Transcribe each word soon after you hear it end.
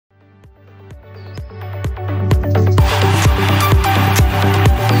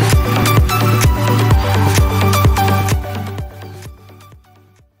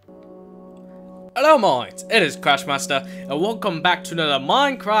Hello mods, it is Crashmaster and welcome back to another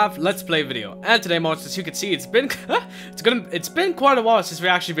Minecraft Let's Play video. And today mods, as you can see, it's been quite a while since we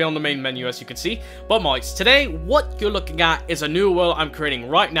actually been on the main menu, as you can see. But mods, today what you're looking at is a new world I'm creating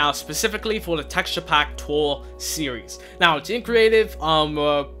right now specifically for the Texture Pack Tour series. Now it's in creative,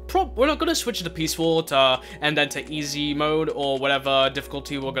 we're not going to switch to peaceful and then to easy mode or whatever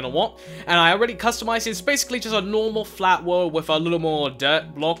difficulty we're going to want. And I already customized it. It's basically just a normal flat world with a little more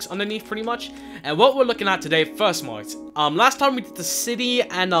dirt blocks underneath pretty much. And what we're looking at today, first mods. Last time we did the city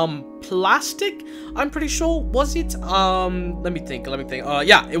and plastic, I'm pretty sure, was it? Let me think.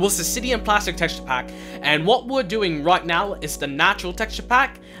 Yeah, it was the city and plastic texture pack. And what we're doing right now is the natural texture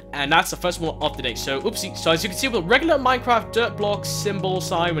pack. And that's the first one of the day. So, oopsie. So, as you can see, with regular Minecraft dirt block, symbol,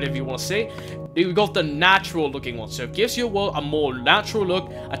 sign, whatever you want to say, we got the natural looking one. So, it gives your world a more natural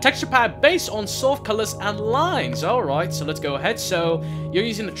look. A texture pack based on soft colors and lines. Alright, so let's go ahead. So, you're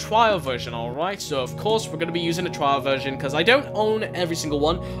using the trial version, alright? So, of course, we're going to be using the trial version because I don't own every single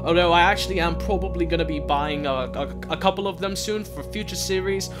one. Although, I actually am probably going to be buying a couple of them soon for future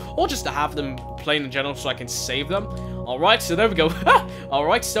series. Or just to have them playing in general so I can save them. Alright, so there we go.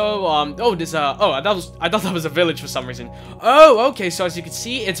 Alright, so, I thought that was a village for some reason. Oh, okay, so as you can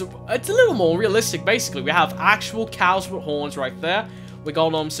see, it's a little more realistic, basically. We have actual cows with horns right there. We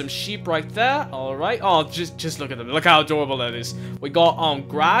got, some sheep right there. Alright. Oh, just look at them. Look how adorable that is. We got,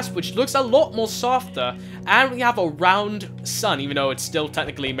 grass, which looks a lot more softer. And we have a round sun, even though it's still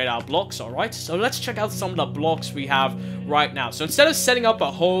technically made out of blocks, alright? So let's check out some of the blocks we have right now. So instead of setting up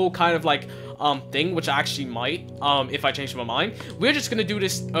a whole kind of, like, thing, which I actually might, if I change my mind, we're just gonna do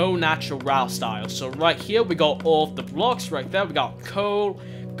this au natural style. So right here, we got all of the blocks right there. We got coal,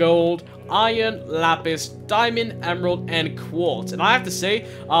 gold, iron, lapis, diamond, emerald, and quartz. And I have to say,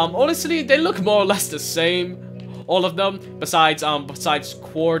 honestly, they look more or less the same, all of them, besides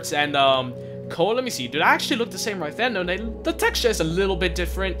quartz and, coal. Let me see, do they actually look the same right there? No, the texture is a little bit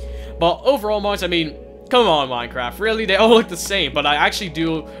different, but overall, mods, I mean, come on, Minecraft. Really, they all look the same, but I actually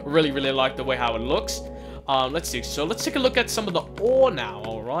do really like the way how it looks. Let's see. So let's take a look at some of the ore now.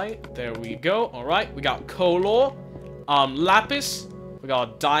 All right, there we go. All right, we got coal ore, lapis, we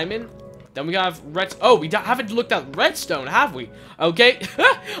got diamond. Then we have red. Oh, we haven't looked at redstone, have we? Okay,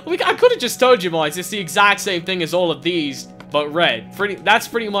 I could have just told you, guys. It's the exact same thing as all of these, but red. That's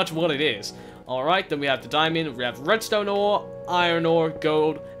pretty much what it is. All right, then we have the diamond. We have redstone ore, iron ore,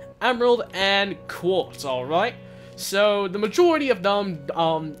 gold, emerald, and quartz. Alright, so the majority of them,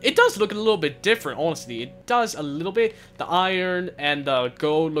 it does look a little bit different, honestly. It does a little bit. The iron and the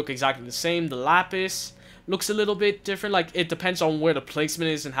gold look exactly the same. The lapis looks a little bit different. Like, it depends on where the placement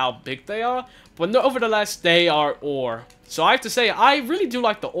is and how big they are, but nevertheless, they are ore. So I have to say, I really do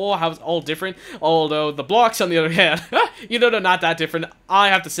like the ore, how it's all different, although the blocks, on the other hand, you know, they're not that different. I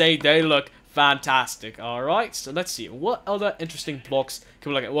have to say, they look fantastic. Alright, so let's see. What other interesting blocks can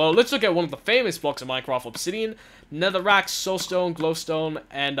we look at? Well, let's look at one of the famous blocks in Minecraft: obsidian, netherrack, soulstone, glowstone,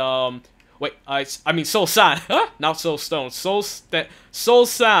 and I mean soul sand. Not soulstone. Soul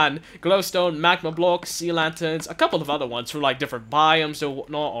sand, glowstone, magma block, sea lanterns, a couple of other ones for like different biomes or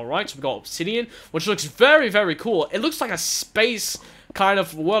whatnot. Alright, so we got obsidian, which looks very cool. It looks like a space kind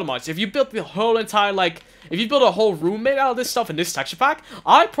of world mods. If you built the whole entire, like, if you build a whole room made out of this stuff in this texture pack,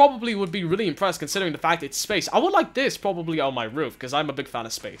 I probably would be really impressed considering the fact it's space. I would like this probably on my roof because I'm a big fan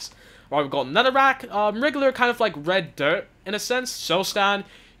of space. Alright, we've got netherrack, regular kind of like red dirt in a sense. Soul stand,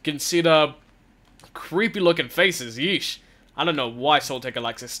 you can see the creepy looking faces, yeesh. I don't know why Soul Taker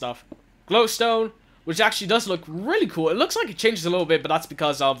likes this stuff. Glowstone, which actually does look really cool. It looks like it changes a little bit, but that's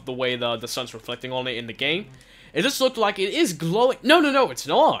because of the way the sun's reflecting on it in the game. It just looked like it is glowing. No, it's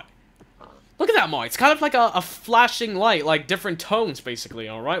not. Look at that, Mark. It's kind of like a flashing light, like different tones, basically,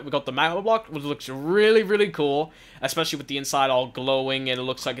 alright? We got the magma block, which looks really cool, especially with the inside all glowing, and it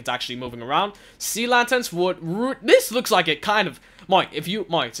looks like it's actually moving around. Sea lanterns this looks like it kind of... Mike, if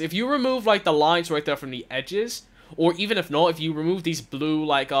you remove, like, the lines right there from the edges, or even if not, if you remove these blue,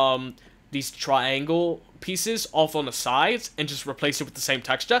 like, these triangle pieces off on the sides and just replace it with the same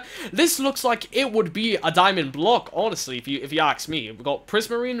texture, this looks like it would be a diamond block, honestly, if you ask me. We got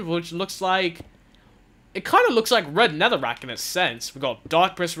prismarine, which looks like, it kind of looks like red netherrack in a sense. We got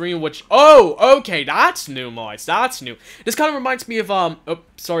dark prismarine, which, oh, okay, that's new, mods. That's new. This kind of reminds me of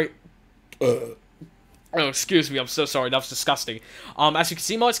oh, excuse me, I'm so sorry, that was disgusting. As you can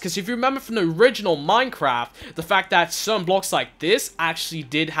see, mods, because if you remember from the original Minecraft, the fact that some blocks like this actually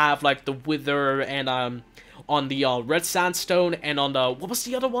did have, like, the wither and, on the, red sandstone, and on the, what was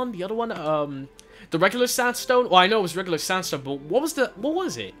the other one? The other one, the regular sandstone? Well, I know it was regular sandstone, but what was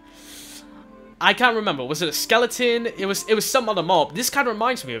it? I can't remember. Was it a skeleton? It was some other mob. This kind of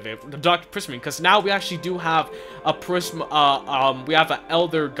reminds me of it, the Dark Prismarine, because now we actually do have a prism. We have an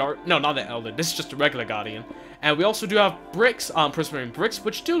Elder Guard. No, not an Elder. This is just a regular Guardian. And we also do have bricks, Prismarine bricks,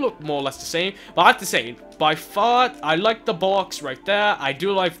 which do look more or less the same. But I have to say, by far, I like the box right there. I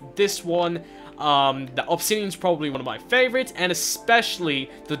do like this one. The Obsidian is probably one of my favorites, and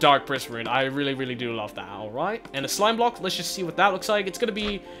especially the Dark Prismarine. I really, really do love that. All right, and the slime block. Let's just see what that looks like. It's gonna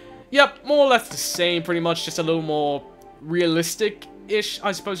be, yep, more or less the same, pretty much, just a little more realistic-ish,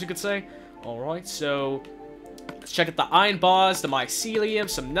 I suppose you could say. All right, so let's check out the iron bars, the mycelium,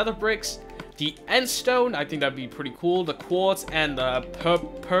 some nether bricks, the end stone. I think that'd be pretty cool. The quartz and the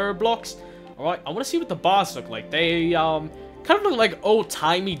per blocks. All right, I want to see what the bars look like. They kind of look like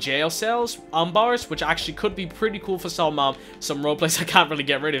old-timey jail cells, bars, which actually could be pretty cool for some roleplays. I can't really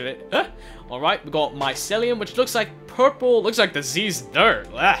get rid of it. Alright, we got mycelium, which looks like purple, looks like diseased dirt.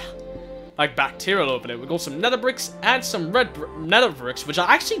 Like bacterial over it. We got some nether bricks and some red nether bricks, which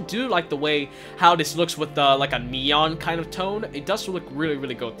I actually do like the way how this looks with the, like a neon kind of tone. It does look really,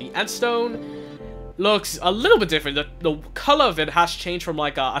 really good. The endstone looks a little bit different. The color of it has changed from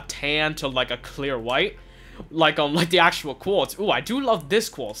like a tan to like a clear white. Like the actual quartz. Ooh, I do love this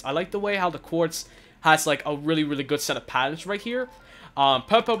quartz. I like the way how the quartz has like a really, really good set of patterns right here.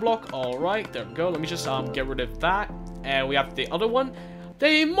 Purple block. All right, there we go. Let me just get rid of that. And we have the other one.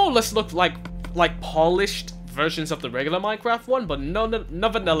 They more or less look like polished versions of the regular Minecraft one, but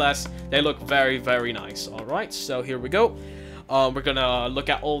nonetheless, they look very, very nice. All right, so here we go. We're gonna look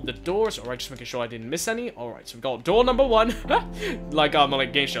at all the doors. Alright, just making sure I didn't miss any. Alright, so we've got door number 1. like a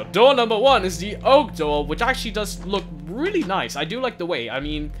game show. Door number 1 is the oak door, which actually does look really nice. I do like the way. I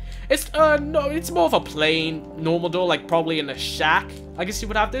mean, it's no, it's more of a plain normal door, like probably in a shack. I guess you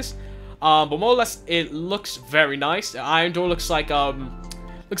would have this. But more or less, it looks very nice. The iron door looks like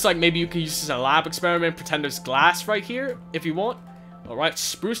maybe you could use this as a lab experiment. Pretend there's glass right here if you want. Alright,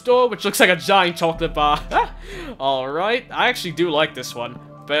 spruce door, which looks like a giant chocolate bar. Alright, I actually do like this one.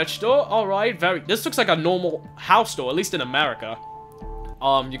 Birch door, alright, this looks like a normal house door, at least in America.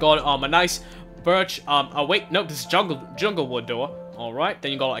 You got a nice birch, oh wait, no, this is jungle wood door. Alright,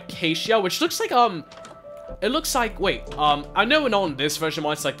 then you got acacia, which looks like, it looks like, wait, I know on this version,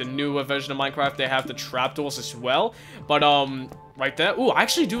 it's like the newer version of Minecraft, they have the trapdoors as well, but, right there. Ooh, I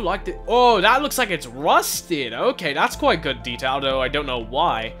actually do like the... Oh, that looks like it's rusted. Okay, that's quite good detail, though I don't know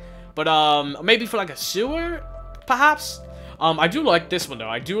why. But, maybe for like a sewer, perhaps? I do like this one, though.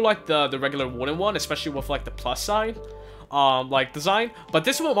 I do like the regular wooden one, especially with like the plus sign, like design. But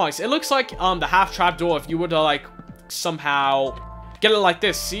this one, it looks like, the half trapdoor, if you were to like somehow get it like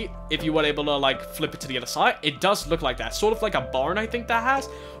this, see, if you were able to like flip it to the other side, it does look like that, sort of like a barn, I think that has.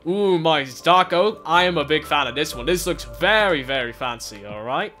 Ooh, my dark oak, I am a big fan of this one. This looks very, very fancy. All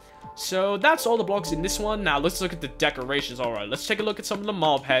right, so that's all the blocks in this one. Now let's look at the decorations. All right, let's take a look at some of the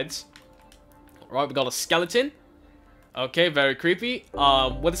mob heads. All right, we got a skeleton. Okay, very creepy.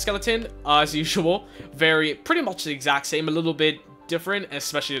 With a skeleton, as usual, pretty much the exact same, a little bit different,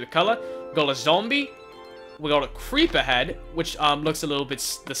 especially the color. We got a zombie. We got a creeper head, which looks a little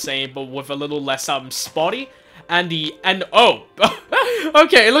bit the same, but with a little less spotty. Oh,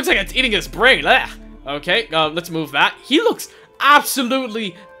 okay, it looks like it's eating his brain. Okay, let's move that. He looks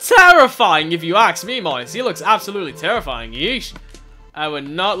absolutely terrifying, if you ask me, Moise. He looks absolutely terrifying. Yeesh. I would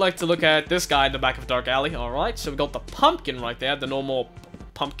not like to look at this guy in the back of Dark Alley. All right, so we got the pumpkin right there, the normal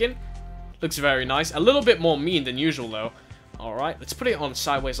pumpkin. Looks very nice. A little bit more mean than usual, though. All right, let's put it on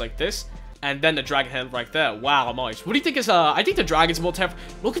sideways like this. And then the dragon head right there. Wow, Moise. What do you think is, I think the dragon's more terrifying.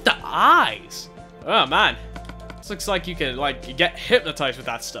 Look at the eyes. Oh, man. This looks like you can, like, get hypnotized with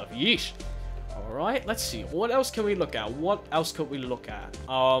that stuff. Yeesh. Alright, let's see. What else can we look at? What else could we look at?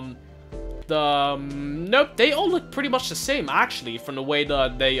 Nope. They all look pretty much the same, actually, from the way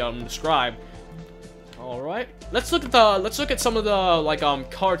that they, describe. Alright. Let's look at some of the, like,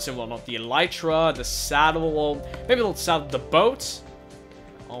 carts and whatnot. The elytra, the saddle, maybe the saddle, the boats.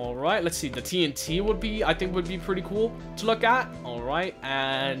 Alright, let's see. The TNT I think would be pretty cool to look at. Alright,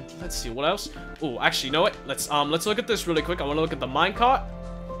 and let's see what else. Oh, actually, you know what? Let's look at this really quick. I want to look at the minecart.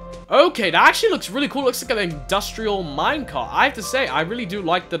 Okay, that actually looks really cool. It looks like an industrial minecart. I have to say, I really do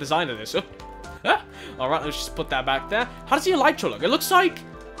like the design of this. Alright, let's just put that back there. How does the elytra look? It looks like...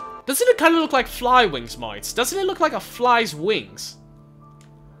 Doesn't it kind of look like fly wings, mites? Doesn't it look like a fly's wings?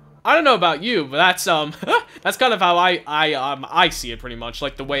 I don't know about you, but that's that's kind of how I see it pretty much,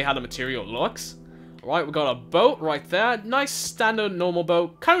 like the way how the material looks. Alright, we got a boat right there. Nice standard normal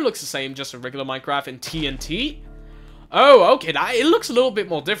boat. Kind of looks the same, just a regular Minecraft in TNT. Oh, okay, it looks a little bit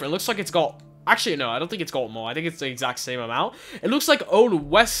more different. It looks like it's got Actually, no, I don't think it's gold more. I think it's the exact same amount. It looks like old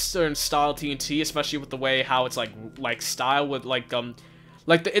Western style TNT, especially with the way how it's like style with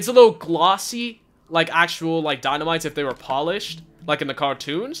it's a little glossy, like actual like dynamites if they were polished, like in the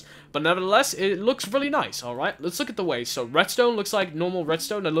cartoons. But nevertheless, it looks really nice. All right, let's look at the way. So redstone looks like normal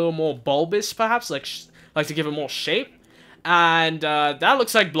redstone, a little more bulbous, perhaps, like to give it more shape. And that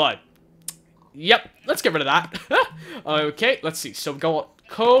looks like blood. Yep, let's get rid of that. Okay, let's see. So we got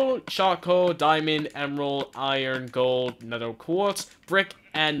coal, charcoal, diamond, emerald, iron, gold, nether quartz, brick,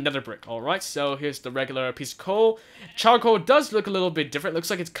 and nether brick. Alright, so here's the regular piece of coal. Charcoal does look a little bit different. Looks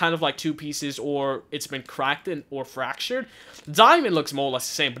like it's kind of like two pieces, or it's been cracked or fractured. Diamond looks more or less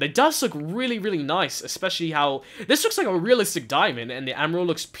the same, but it does look really, really nice, especially how this looks like a realistic diamond, and the emerald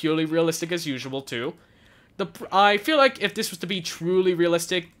looks purely realistic as usual too. I feel like if this was to be truly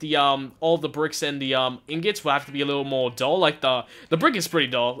realistic, the all the bricks and the ingots will have to be a little more dull. Like the brick is pretty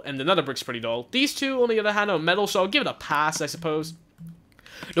dull, and the nether brick's pretty dull. These two, on the other hand, are metal, so I'll give it a pass, I suppose.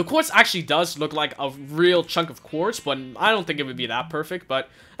 The quartz actually does look like a real chunk of quartz, but I don't think it would be that perfect. But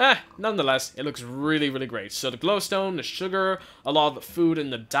nonetheless, it looks really, really great. So the glowstone, the sugar, a lot of the food,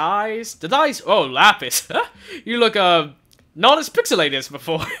 and the dyes. The dyes, oh, lapis. You look not as pixelated as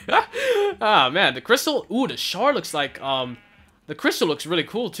before. Ah, man, the crystal. Ooh, the shard looks like, the crystal looks really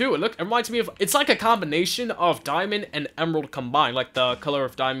cool, too. It reminds me of, it's like a combination of diamond and emerald combined. Like the color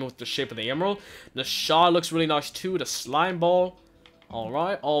of diamond with the shape of the emerald. The shard looks really nice, too. The slime ball.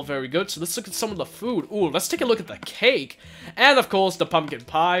 Alright, all very good. So let's look at some of the food. Ooh, let's take a look at the cake. And, of course, the pumpkin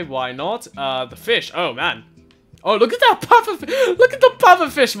pie. Why not? The fish. Oh, man. Oh, look at that puffer. Look at the puffer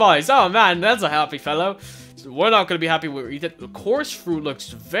fish mice. Oh, man, that's a happy fellow. We're not going to be happy with it. The coarse fruit looks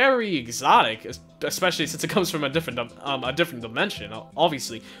very exotic, especially since it comes from a different dimension,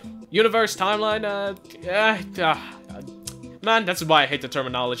 obviously. Universe, timeline, man, that's why I hate the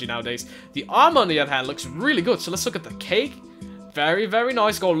terminology nowadays. The armor, on the other hand, looks really good. So let's look at the cake. Very, very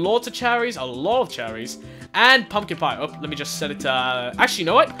nice. Got lots of cherries, a lot of cherries. And pumpkin pie. Oh, let me just set it to... Actually, you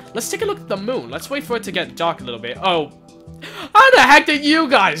know what? Let's take a look at the moon. Let's wait for it to get dark a little bit. Oh, how the heck did you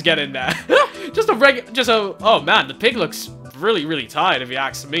guys get in there? Oh man, the pig looks really, really tired if you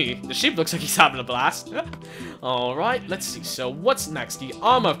ask me. The sheep looks like he's having a blast. Alright, let's see. So what's next? The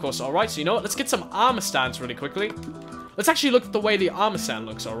armor, of course. Alright, so you know what? Let's get some armor stands really quickly. Let's actually look at the way the armor stand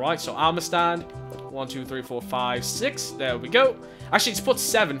looks. Alright, so armor stand. 1, 2, 3, 4, 5, 6. There we go. Actually, it's put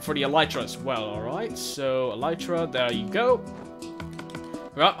 7 for the elytra as well. Alright, so elytra, there you go.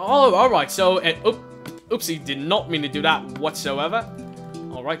 Right, oh, alright, so oopsie, did not mean to do that whatsoever.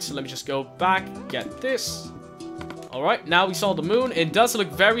 Alright, so let me just go back, get this. Alright, now we saw the moon. It does look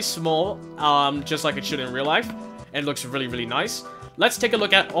very small, just like it should in real life. And it looks really, really nice. Let's take a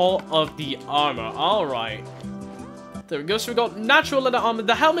look at all of the armor. Alright. There we go, so we got natural leather armor.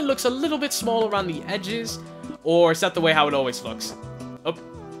 The helmet looks a little bit small around the edges. Or is that the way how it always looks? Oh.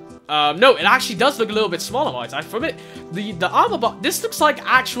 No, it actually does look a little bit smaller, right? I forbid. The armor, but this looks like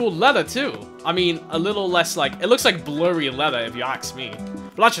actual leather too. I mean, a little less like, it looks like blurry leather if you ask me.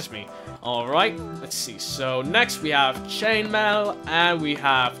 But that's just me. Alright, let's see. So next we have chainmail and we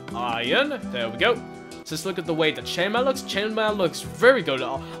have iron. There we go. So let's look at the way the chainmail looks. Chainmail looks very good.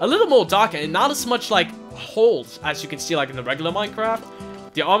 A little more darker and not as much like holes as you can see like in the regular Minecraft.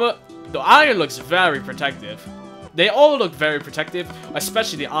 The armor, the iron looks very protective. They all look very protective,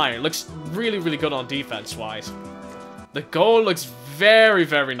 especially the iron. Looks really, really good on defense-wise. The gold looks very,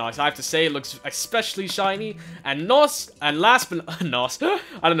 very nice. I have to say, it looks especially shiny. And last but not,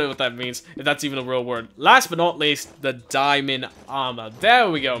 I don't know what that means, if that's even a real word. Last but not least, the diamond armor. There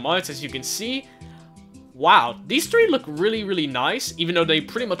we go, mites, as you can see. Wow, these three look really, really nice, even though they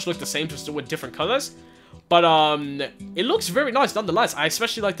pretty much look the same, just with different colors. But, it looks very nice nonetheless. I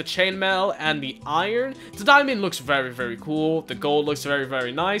especially like the chainmail and the iron. The diamond looks very, very cool. The gold looks very,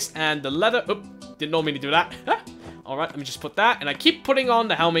 very nice. And the leather, didn't know me to do that. Alright, let me just put that. And I keep putting on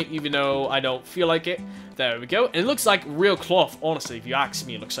the helmet even though I don't feel like it. There we go. And it looks like real cloth, honestly, if you ask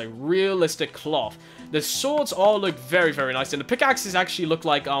me. It looks like realistic cloth. The swords all look very, very nice. And the pickaxes actually look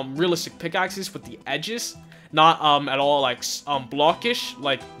like, realistic pickaxes with the edges. Not, at all, like, blockish.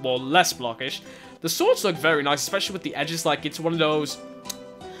 Like, well, less blockish. The swords look very nice, especially with the edges, like it's one of those...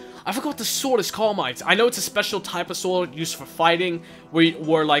 I forgot what the sword is called, mates. I know it's a special type of sword used for fighting,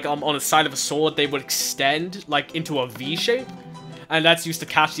 where like, on the side of a sword, they would extend, like, into a V shape. And that's used to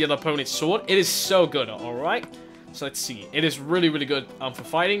catch the other opponent's sword. It is so good, alright? So let's see. It is really, really good for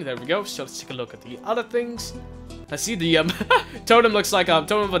fighting. There we go. So let's take a look at the other things. Let's see, the totem looks like,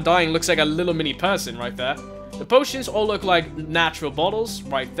 Totem of Undying looks like a little mini person right there. The potions all look like natural bottles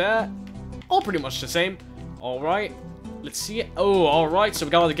right there. All pretty much the same. Alright. Let's see. Oh, alright. So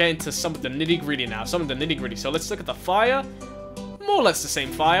we gotta get into some of the nitty-gritty now. Some of the nitty-gritty. So let's look at the fire. More or less the same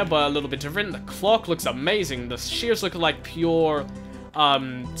fire, but a little bit different. The clock looks amazing. The shears look like pure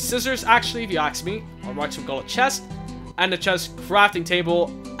scissors, actually, if you ask me. Alright, so we've got a chest. And a chest crafting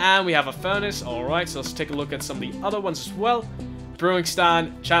table. And we have a furnace. Alright, so let's take a look at some of the other ones as well. Brewing stand,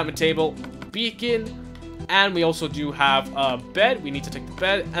 enchantment table, beacon. And we also do have a bed. We need to take the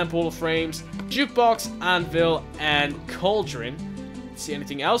bed and portal frames, jukebox, anvil, and cauldron. See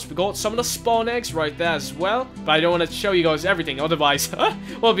anything else? We got some of the spawn eggs right there as well. But I don't want to show you guys everything. Otherwise,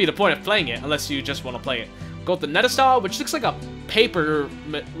 what would be the point of playing it unless you just want to play it? Got the nether star, which looks like a paper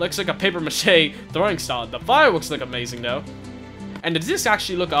mache throwing star. The fireworks look amazing though. And the discs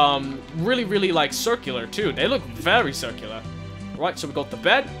actually look really like circular too. They look very circular. Right, so we got the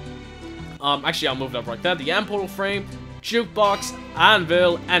bed. Actually, I'll move it up right there. The portal frame, jukebox,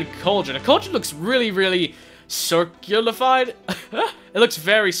 anvil, and cauldron. The cauldron looks really circulified. It looks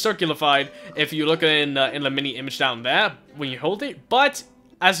very circulified if you look in the mini image down there when you hold it. But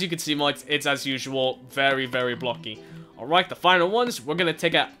as you can see, mods, it's as usual very blocky. All right, the final ones. We're gonna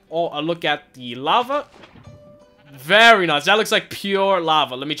take a look at the lava. Very nice. That looks like pure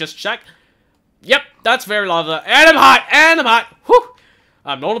lava. Let me just check. Yep, that's very lava. And I'm hot. Whew.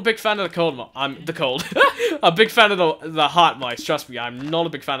 I'm not a big fan of the cold. I'm a big fan of the hot mice. Trust me, I'm not a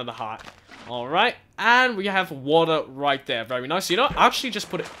big fan of the hot. All right, and we have water right there. Very nice. You know, I'll actually just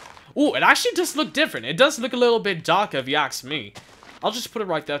put it. Oh, it actually does look different. It does look a little bit darker if you ask me. I'll just put it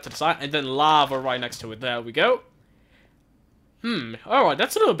right there to the side, and then lava right next to it. There we go. Alright,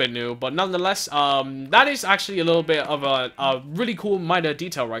 that's a little bit new, but nonetheless, that is actually a little bit of a really cool minor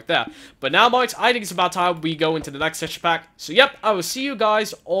detail right there. But now, mates, I think it's about time we go into the next texture pack. So, yep, I will see you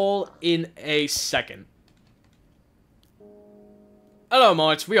guys all in a second. Hello,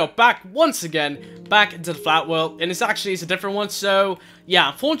 mates, we are back once again, back into the flat world, and it's a different one, so,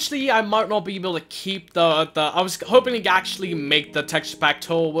 yeah, unfortunately, I might not be able to keep I was hoping to actually make the texture pack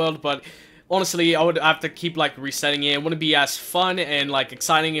tour world, but honestly, I would have to keep, like, resetting it. It wouldn't be as fun and, like,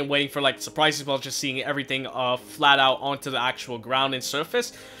 exciting and waiting for, like, surprises while just seeing everything flat out onto the actual ground and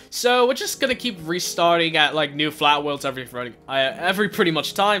surface. So, we're just gonna keep restarting at, like, new flat worlds every pretty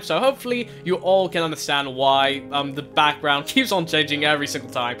much time. So, hopefully, you all can understand why the background keeps on changing every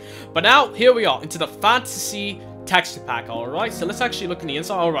single time. But now, here we are, into the fantasy texture pack, alright? So, let's actually look in the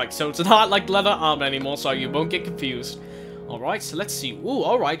inside. Alright, so it's not, like, leather armor anymore, so you won't get confused. Alright, so let's see. Ooh,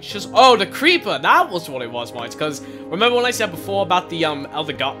 alright, oh, the creeper! That was what it was, mates. Because, remember when I said before about the,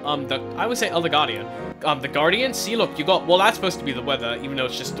 I would say Elder Guardian. The Guardian? See, look, you got, well, that's supposed to be the weather, even though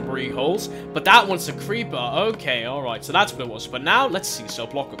it's just 3 holes. But that one's the creeper. Okay, alright, so that's what it was. But now, let's see. So,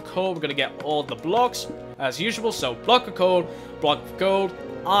 block of coal, we're gonna get all the blocks, as usual. So, block of coal, block of gold,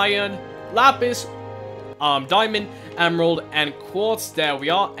 iron, lapis, diamond, emerald, and quartz. There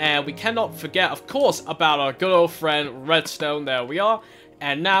we are. And we cannot forget, of course, about our good old friend redstone. There we are.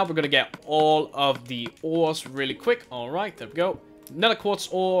 And now we're gonna get all of the ores really quick. Alright, there we go. Nether quartz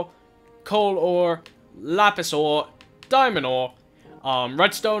ore, coal ore, lapis ore, diamond ore,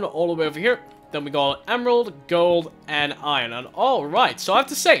 redstone all the way over here. Then we got emerald, gold, and iron. And alright, so I have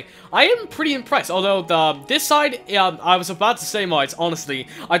to say, I am pretty impressed. Although, this side, I was about to say, mates, honestly,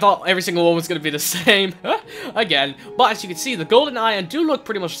 I thought every single one was going to be the same again. But as you can see, the gold and iron do look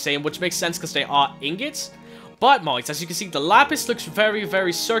pretty much the same, which makes sense because they are ingots. But, mates, as you can see, the lapis looks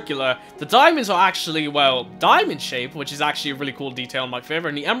very circular. The diamonds are actually, well, diamond shape, which is actually a really cool detail in my favor.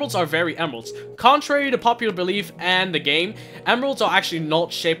 And the emeralds are very emeralds. Contrary to popular belief and the game, emeralds are actually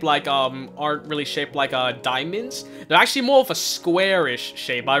not shaped like, aren't really shaped like, diamonds. They're actually more of a squarish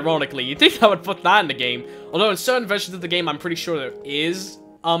shape, ironically. You'd think I would put that in the game. Although in certain versions of the game, I'm pretty sure there is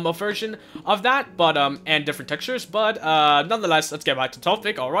a version of that, but and different textures, but nonetheless, let's get back to the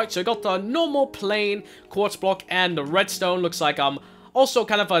topic. Alright, so we got the normal plain quartz block, and the redstone looks like also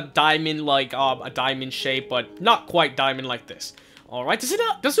kind of a diamond, like a diamond shape, but not quite diamond like this. Alright,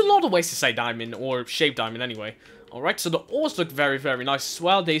 there's a lot of ways to say diamond, or shape diamond anyway. Alright, so the ores look very nice as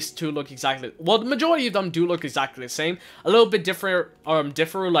well. These two look exactly, well, the majority of them do look exactly the same. A little bit different,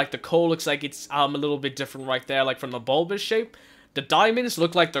 like the coal looks like it's a little bit different right there, like from the bulbous shape. The diamonds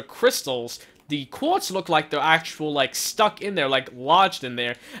look like they're crystals. The quartz look like they're actual, like, stuck in there, like, lodged in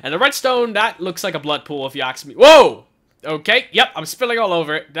there. And the redstone, that looks like a blood pool, if you ask me. Whoa! Okay, yep, I'm spilling all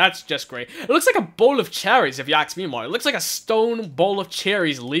over it. That's just great. It looks like a bowl of cherries, if you ask me more. It looks like a stone bowl of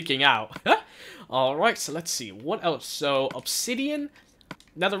cherries leaking out. Alright, so let's see. What else? So, obsidian,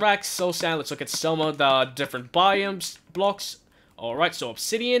 netherrack, soul sand. Let's look at some of the different biomes, blocks. Alright, so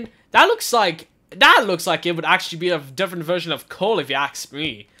obsidian. That looks like it would actually be a different version of coal, if you ask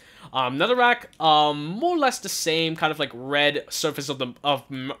me. Netherrack, more or less the same kind of like red surface of the I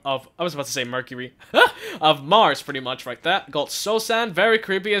was about to say Mercury of Mars, pretty much right there. Got Soul Sand, very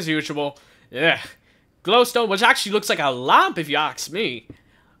creepy as usual. Yeah, Glowstone, which actually looks like a lamp if you ask me.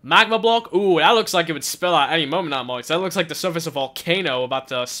 Magma block, ooh, that looks like it would spill out any moment now, Moist. That looks like the surface of a volcano about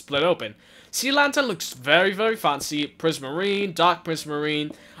to split open. Sea Lantern looks very, very fancy. Prismarine, Dark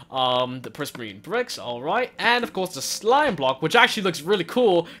Prismarine, the Prismarine bricks, alright. And, of course, the slime block, which actually looks really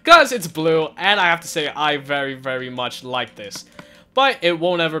cool, because it's blue, and I have to say, I very, very much like this. But it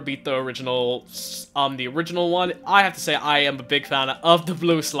won't ever beat the original one. I have to say, I am a big fan of the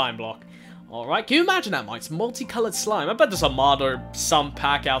blue slime block. Alright, can you imagine that, Mike? It's multicolored slime. I bet there's a mod or some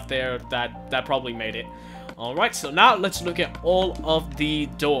pack out there that probably made it. Alright, so now let's look at all of the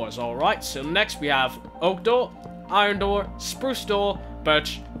doors, alright? So next we have Oak Door, Iron Door, Spruce Door,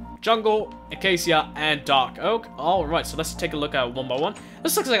 Birch, Jungle, Acacia, and Dark Oak. Alright, so let's take a look at one by one.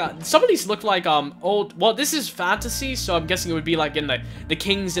 This looks like, some of these look like, old, well, this is fantasy, so I'm guessing it would be like in the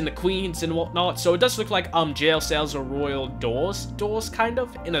kings and the queens and whatnot. So it does look like, jail cells or royal doors, kind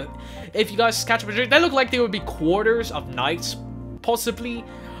of, if you guys catch a picture. They look like they would be quarters of knights, possibly.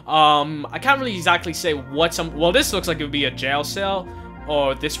 I can't really exactly say what well, this looks like it would be a jail cell,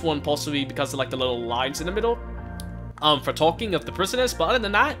 or this one possibly because of like the little lines in the middle. For talking of the prisoners, but other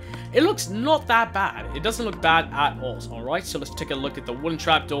than that, it looks not that bad. It doesn't look bad at all. Alright, so let's take a look at the wooden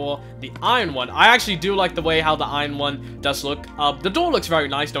trapdoor, the iron one. I actually do like the way how the iron one does look. The door looks very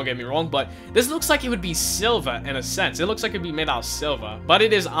nice, don't get me wrong, but this looks like it would be silver in a sense. It looks like it'd be made out of silver, but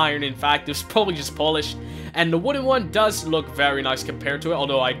it is iron in fact. It's probably just polished. And the wooden one does look very nice compared to it,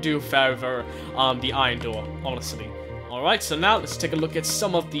 although I do favor the iron door, honestly. Alright, so now let's take a look at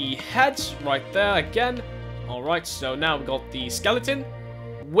some of the heads right there again. Alright, so now we got the skeleton,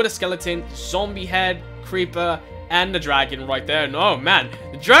 with a skeleton, zombie head, creeper, and the dragon right there. And oh man,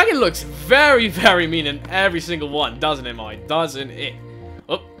 the dragon looks very, very mean in every single one, doesn't it, Mike? Doesn't it?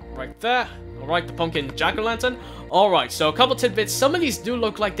 Oh, right there. Alright, the pumpkin jack-o'-lantern. Alright, so a couple tidbits. Some of these do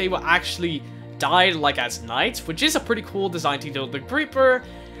look like they were actually dyed like as knights, which is a pretty cool design detail. The creeper,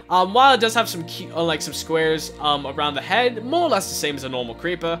 while it does have some like some squares around the head, more or less the same as a normal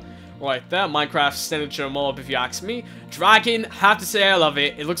creeper. Right there, Minecraft signature mob if you ask me. Dragon, have to say I love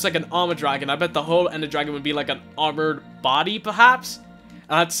it. It looks like an armored dragon. I bet the whole Ender Dragon would be like an armored body, perhaps.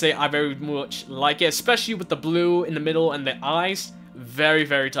 I have to say I very much like it, especially with the blue in the middle and the eyes. Very,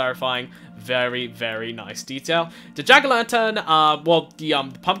 very terrifying. Very, very nice detail. The jack-o'-lantern, well, the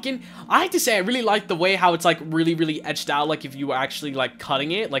pumpkin, I have to say I really like the way how it's like really, really edged out, like if you were actually like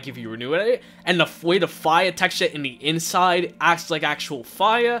cutting it, like if you were new at it, and the way the fire texture in the inside acts like actual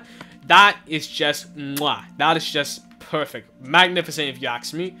fire. That is just, mwah, that is just perfect. Magnificent if you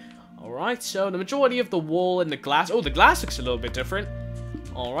ask me. Alright, so the majority of the wall and the glass, oh, the glass looks a little bit different.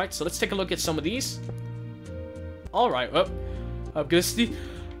 Alright, so let's take a look at some of these. Alright, well, I'm gonna see.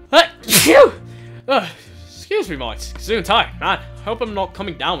 Excuse me, Mike. Soon time, man. Hope I'm not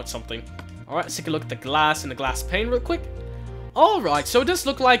coming down with something. Alright, let's take a look at the glass and the glass pane real quick. Alright, so it does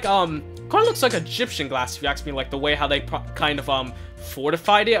look like, kind of looks like Egyptian glass, if you ask me, like the way how they kind of,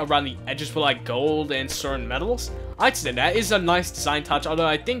 fortified it around the edges with like gold and certain metals. I'd say that is a nice design touch, although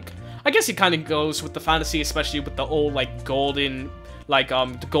I guess it kind of goes with the fantasy, especially with the old like golden, like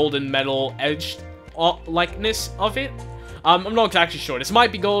the golden metal edged likeness of it. I'm not exactly sure. This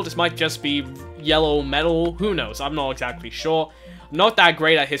might be gold, this might just be yellow metal, who knows? I'm not exactly sure. I'm not that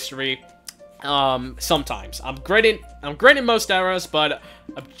great at history. Sometimes. I'm great in most eras, but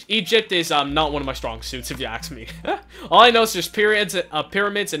Egypt is not one of my strong suits, if you ask me. All I know is just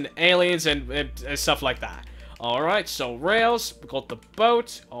pyramids and aliens and stuff like that. Alright, so rails, we got the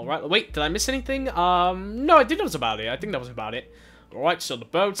boat. Alright, wait, did I miss anything? No, I think that was about it. I think that was about it. Alright, so the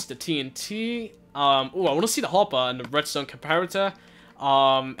boats, the TNT. Oh, I want to see the hopper and the redstone comparator.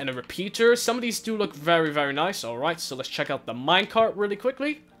 And a repeater. Some of these do look very, very nice. Alright, so let's check out the minecart really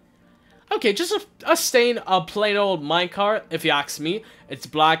quickly. Okay, just a plain old minecart, if you ask me. It's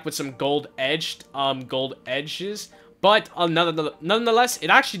black with some gold edged, gold edges. But nonetheless, it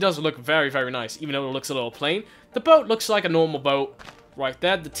actually does look very, very nice, even though it looks a little plain. The boat looks like a normal boat right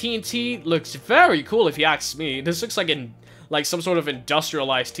there. The TNT looks very cool, if you ask me. This looks like some sort of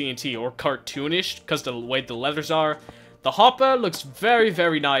industrialized TNT or cartoonish, because the way the leathers are. The hopper looks very,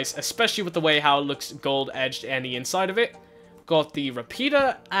 very nice, especially with the way how it looks gold edged and the inside of it. Got the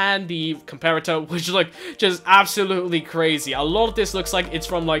repeater and the comparator, which look just absolutely crazy. A lot of this looks like it's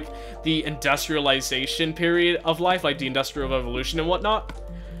from like the industrialization period of life, like the Industrial Revolution and whatnot.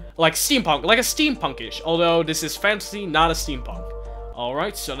 Like steampunk, like a steampunkish, although this is fantasy, not a steampunk.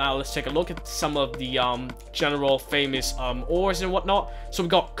 Alright, so now let's take a look at some of the general famous ores and whatnot. So we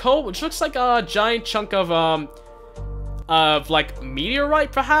got coal, which looks like a giant chunk of like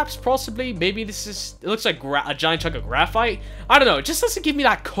meteorite, perhaps, possibly. Maybe this is, it looks like a giant chunk of graphite. I don't know, it just doesn't give me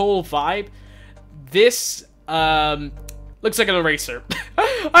that coal vibe. This looks like an eraser.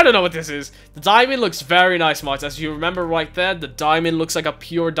 I don't know what this is. The diamond looks very nice, Marks. As you remember right there, the diamond looks like a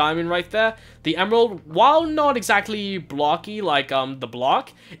pure diamond right there. The emerald, while not exactly blocky like the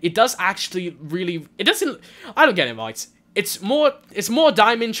block, it does actually really, it doesn't, I don't get it, Marks. It's more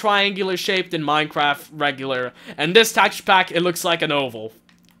diamond triangular shaped than Minecraft regular. And this texture pack, it looks like an oval.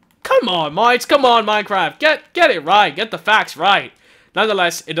 Come on, Marks, come on, Minecraft. Get it right, get the facts right.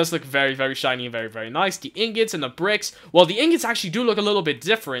 Nonetheless, it does look very, very shiny and very, very nice. The ingots and the bricks, well, the ingots actually do look a little bit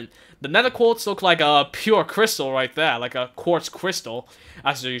different. The nether quartz look like a pure crystal right there, like a quartz crystal,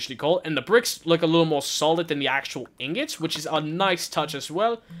 as they're usually called. And the bricks look a little more solid than the actual ingots, which is a nice touch as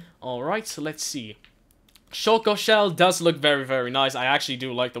well. Alright, so let's see. Shulker shell does look very, very nice. I actually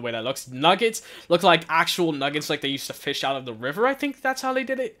do like the way that looks. Nuggets look like actual nuggets like they used to fish out of the river. I think that's how they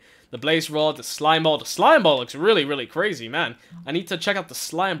did it. The blaze rod, the slime ball. The slime ball looks really, really crazy, man. I need to check out the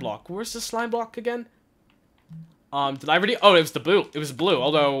slime block. Where's the slime block again? Did I already? Oh, it was the blue. It was blue.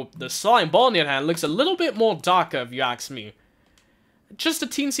 Although the slime ball on the other hand looks a little bit more darker, if you ask me. Just a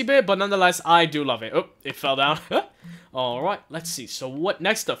teensy bit, but nonetheless, I do love it. Oh, it fell down. Alright, let's see. So what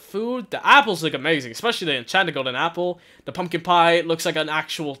next to food? The apples look amazing, especially the enchanted golden apple. The pumpkin pie looks like an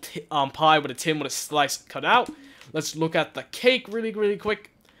actual pie with a tin with a slice cut out. Let's look at the cake really, really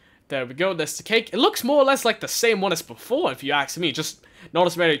quick. There we go, that's the cake. It looks more or less like the same one as before, if you ask me. Just not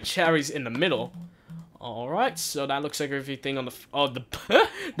as many cherries in the middle. Alright, so that looks like everything on the... Oh, the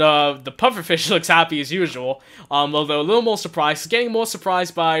pufferfish looks happy as usual. Although a little more surprised. Getting more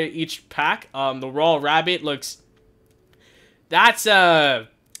surprised by each pack. The raw rabbit looks... That's something.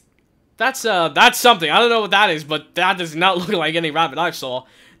 I don't know what that is, but that does not look like any rabbit I saw.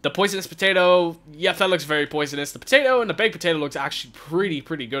 The poisonous potato, yep, that looks very poisonous. The potato and the baked potato looks actually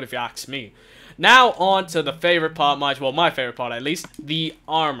pretty good if you ask me. Now on to the favorite part, well, my favorite part at least, the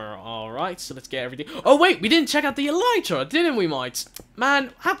armor. Alright, so let's get everything. Oh wait, we didn't check out the elytra, didn't we, mates?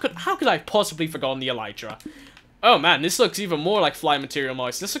 Man, how could I possibly forgotten the elytra? Oh man, this looks even more like fly material,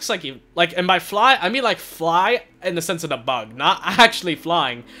 mates. This looks like, and by fly, I mean like fly in the sense of the bug, not actually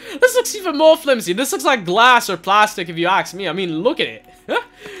flying. This looks even more flimsy. This looks like glass or plastic if you ask me. I mean, look at it.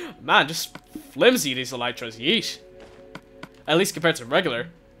 Man, just flimsy, these elytras. Yeesh. At least compared to regular.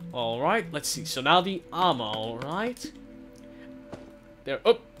 Alright, let's see. So now the armor, alright. There,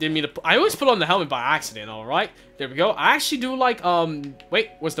 oh, didn't mean to I always put on the helmet by accident, alright. There we go. I actually do like, wait,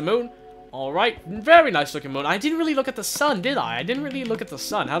 was the moon? Alright, very nice looking moon. I didn't really look at the sun, did I? I didn't really look at the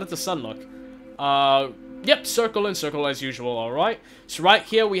sun. How did the sun look? Yep, circle and circle as usual, alright. So right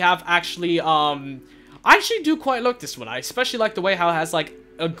here we have actually, I actually do quite like this one. I especially like the way how it has like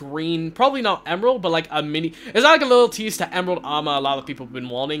a green, probably not emerald, but like a mini, is that like a little tease to emerald armor a lot of people have been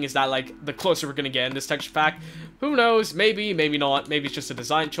wanting? Is that like the closer we're gonna get in this texture pack? Who knows? Maybe, maybe not. Maybe it's just a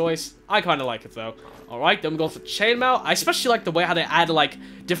design choice. I kind of like it though. Alright, then we go for chainmail. I especially like the way how they add like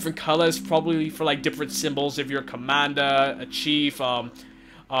different colors, probably for like different symbols if you're a commander, a chief,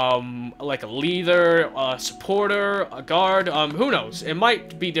 like a leader, a supporter, a guard, who knows? It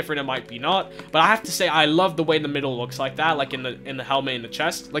might be different, it might be not, but I have to say I love the way the middle looks like that, like in the helmet, in the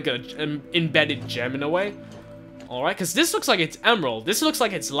chest, like an embedded gem in a way. Alright, because this looks like it's emerald, this looks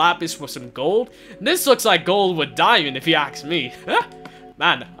like it's lapis with some gold, this looks like gold with diamond if you ask me.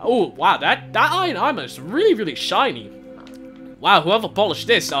 Man, oh wow, that iron armor is really, really shiny. Wow, whoever polished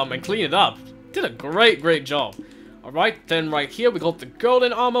this and cleaned it up did a great job. Alright, then right here we got the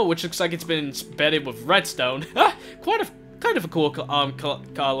golden armor, which looks like it's been embedded with redstone. kind of a cool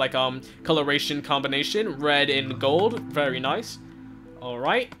coloration combination, red and gold, very nice.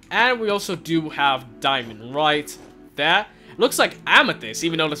 Alright, and we also do have diamond right there. Looks like amethyst,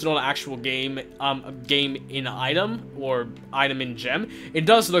 even though it's not an actual game, a game in item or item in gem. It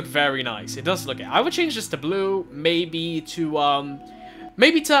does look very nice. It does look. I would change this to blue, maybe to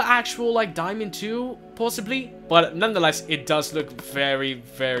actual like diamond too, possibly. But nonetheless, it does look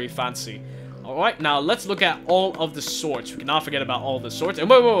very fancy. All right, now let's look at all of the swords. We cannot forget about all the swords. And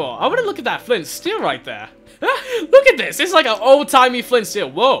whoa, I want to look at that flint steel right there. Look at this. It's like an old-timey flint steel.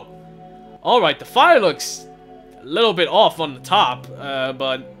 Whoa. All right, the fire looks a little bit off on the top,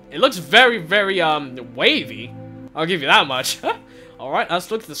 but it looks very wavy. I'll give you that much. All right,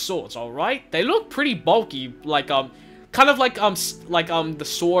 let's look at the swords. All right, they look pretty bulky, like kind of like the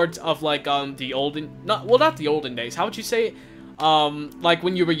swords of like the olden, not the olden days. How would you say it? like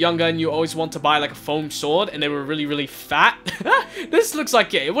when you were younger and you always want to buy like a foam sword and they were really, really fat. This looks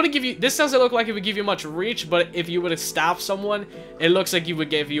like it. It wouldn't give you, this doesn't look like it would give you much reach, but if you were to stab someone, it looks like it would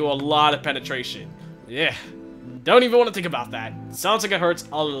give you a lot of penetration. Yeah. Don't even want to think about that. Sounds like it hurts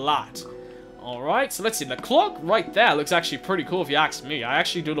a lot. Alright, so let's see. The clock right there looks actually pretty cool if you ask me. I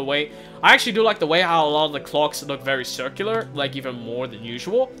actually do like the way how a lot of the clocks look very circular, like even more than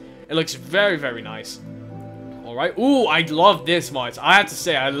usual. It looks very, very nice. Alright. Ooh, I love this, mods. I have to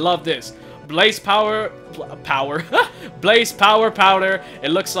say, I love this. Blaze power Blaze power powder. It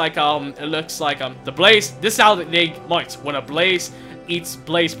looks like the blaze. This is how they mods. When a blaze eats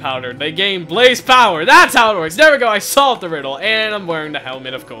blaze powder, they gain blaze power. That's how it works. There we go. I solved the riddle, and I'm wearing the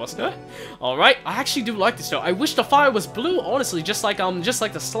helmet, of course. All right. I actually do like this though. I wish the fire was blue, honestly, just like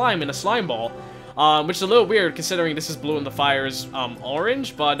the slime in a slime ball. Which is a little weird considering this is blue and the fire is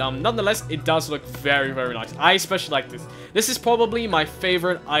orange, but nonetheless, it does look very, very nice. I especially like this. This is probably my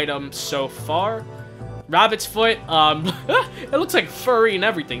favorite item so far. Rabbit's foot. It looks like furry and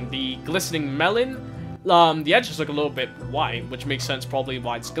everything. The glistening melon. The edges look a little bit white, which makes sense probably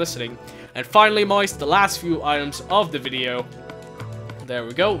why it's glistening. And finally, moist, the last few items of the video. There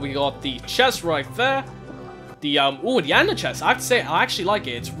we go. We got the chest right there. The the ender chest. I have to say, I actually like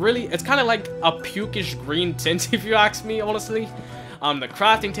it. It's kind of like a pukish green tint, if you ask me, honestly. The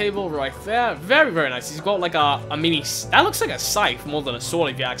crafting table right there, very, very nice. He's got like a mini. That looks like a scythe more than a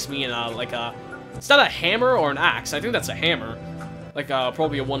sword, if you ask me. And like a, is that a hammer or an axe? I think that's a hammer. Like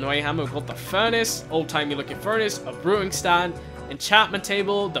probably a one-way hammer. We've got the furnace, old-timey looking furnace, a brewing stand, enchantment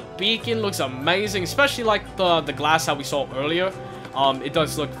table. The beacon looks amazing, especially like the glass that we saw earlier. It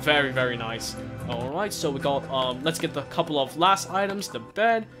does look very, very nice. Alright, so we got, let's get the couple of last items. The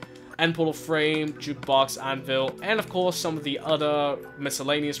bed, end portal frame, jukebox, anvil, and of course some of the other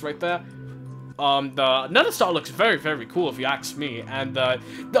miscellaneous right there. The nether star looks very, very cool if you ask me. And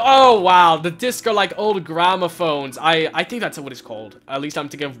oh wow, the disc are like old gramophones. I think that's what it's called. At least I'm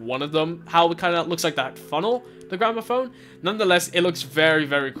thinking of one of them. How it kind of looks like that funnel, the gramophone. Nonetheless, it looks very,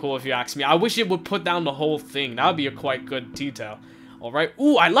 very cool if you ask me. I wish it would put down the whole thing. That would be a quite good detail. Alright.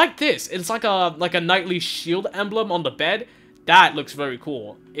 Ooh, I like this. It's like a knightly shield emblem on the bed. That looks very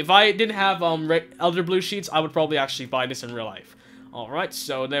cool. If I didn't have Elder Blue sheets, I would probably actually buy this in real life. Alright,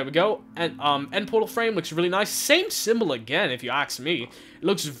 so there we go. And end portal frame looks really nice. Same symbol again, if you ask me. It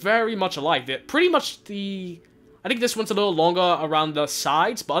looks very much alike. Pretty much I think this one's a little longer around the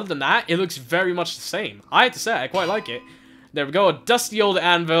sides, but other than that, it looks very much the same. I have to say, I quite like it. There we go, a dusty old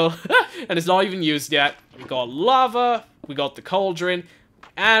anvil, and it's not even used yet. We got lava, we got the cauldron,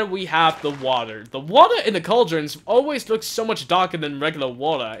 and we have the water. The water in the cauldrons always looks so much darker than regular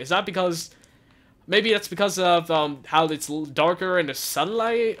water. Is that because... Maybe that's because of how it's darker in the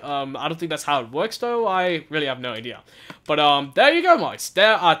sunlight. I don't think that's how it works, though. I really have no idea. But there you go, mods.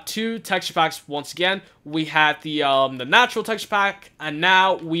 There are two texture packs once again. We had the natural texture pack, and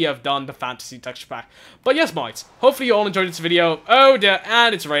now we have done the fantasy texture pack. But yes, mods, hopefully you all enjoyed this video. Oh dear,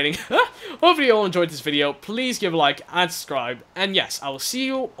 and it's raining. Hopefully you all enjoyed this video. Please give a like and subscribe. And yes, I will see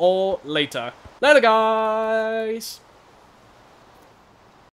you all later. Later, guys.